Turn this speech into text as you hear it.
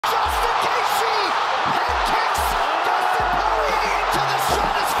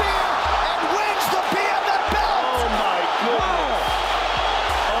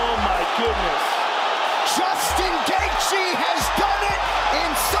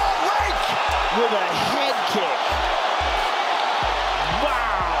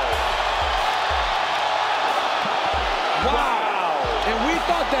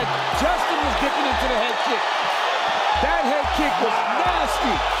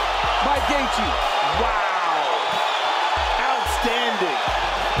by Keiichi. Wow. Outstanding.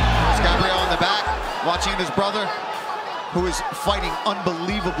 There's Gabriel in the back, watching his brother, who is fighting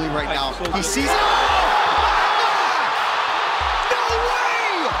unbelievably right now. He sees